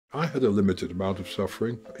I had a limited amount of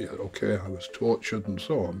suffering. Yeah, okay, I was tortured and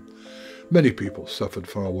so on. Many people suffered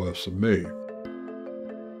far worse than me.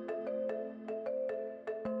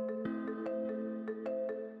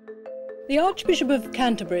 The Archbishop of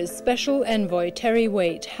Canterbury's special envoy, Terry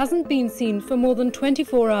Waite, hasn't been seen for more than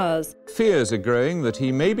 24 hours. Fears are growing that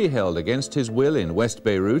he may be held against his will in West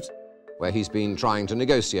Beirut, where he's been trying to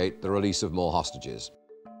negotiate the release of more hostages.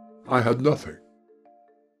 I had nothing.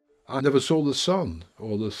 I never saw the sun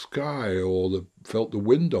or the sky or felt the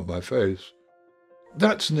wind on my face.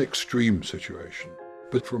 That's an extreme situation.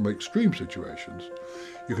 But from extreme situations,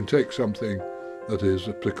 you can take something that is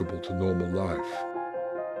applicable to normal life.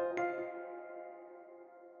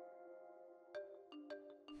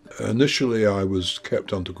 Initially, I was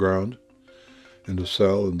kept underground in a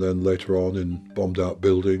cell and then later on in bombed-out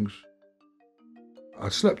buildings. I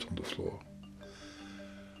slept on the floor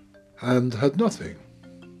and had nothing.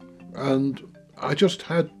 And I just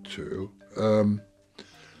had to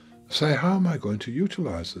say, how am I going to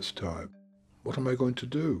utilize this time? What am I going to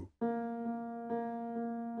do?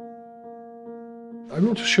 I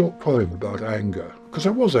wrote a short poem about anger, because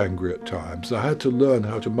I was angry at times. I had to learn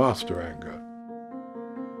how to master anger.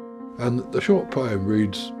 And the short poem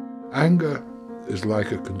reads, "Anger is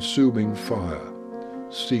like a consuming fire,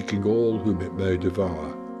 seeking all whom it may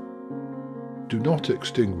devour. Do not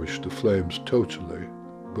extinguish the flames totally,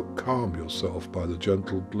 but calm yourself by the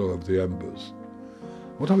gentle glow of the embers."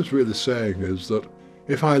 What I was really saying is that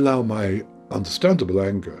if I allow my understandable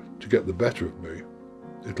anger to get the better of me,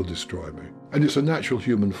 it'll destroy me. And it's a natural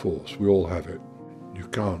human force. We all have it. You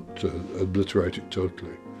can't obliterate it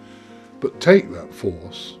totally. But take that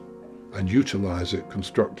force and utilize it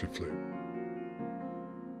constructively.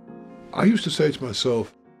 I used to say to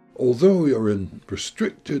myself, although you're in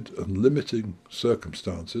restricted and limiting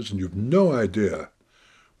circumstances and you've no idea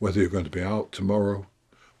whether you're going to be out tomorrow,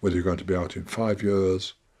 whether you're going to be out in 5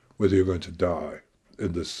 years, whether you're going to die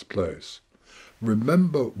in this place,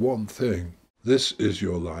 remember one thing: this is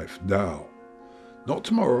your life now. Not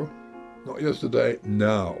tomorrow, not yesterday,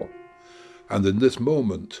 now. And in this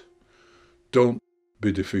moment, don't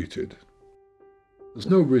be defeated. There's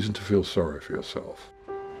no reason to feel sorry for yourself.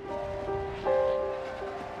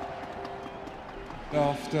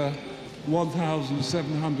 After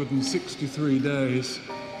 1,763 days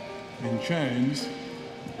in chains,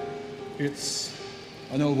 it's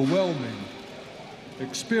an overwhelming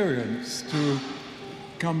experience to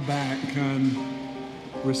come back and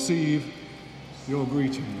receive your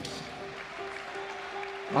greetings.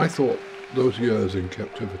 I thought those years in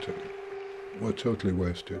captivity were totally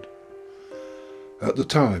wasted at the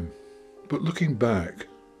time, but looking back,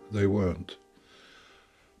 they weren't,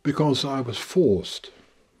 because I was forced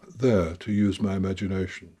there to use my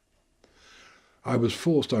imagination. I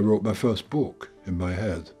wrote my first book in my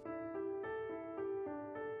head.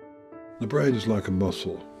 The brain is like a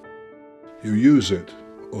muscle. You use it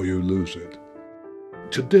or you lose it.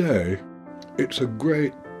 Today, it's a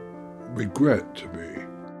great regret to me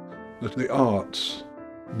that the arts,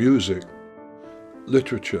 music,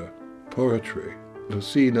 literature, poetry are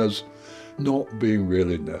seen as not being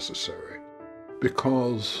really necessary,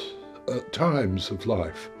 because at times of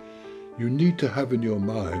life you need to have in your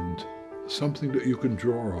mind something that you can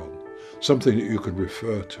draw on, something that you can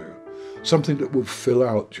refer to, something that will fill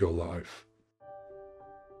out your life.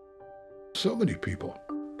 So many people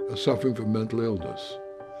are suffering from mental illness,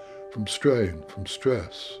 from strain, from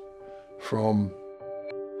stress, from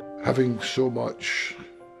having so much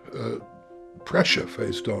pressure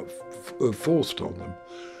forced on them.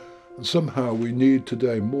 And somehow we need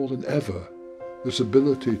today more than ever this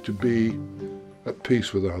ability to be at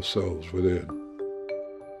peace with ourselves within.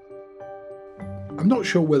 I'm not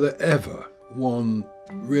sure whether ever one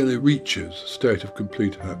really reaches a state of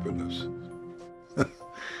complete happiness.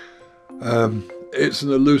 It's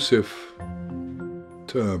an elusive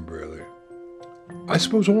term, really. I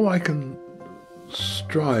suppose all I can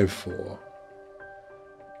strive for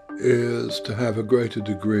is to have a greater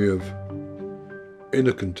degree of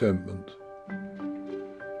inner contentment,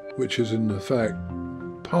 which is in fact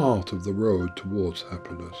part of the road towards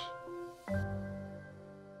happiness.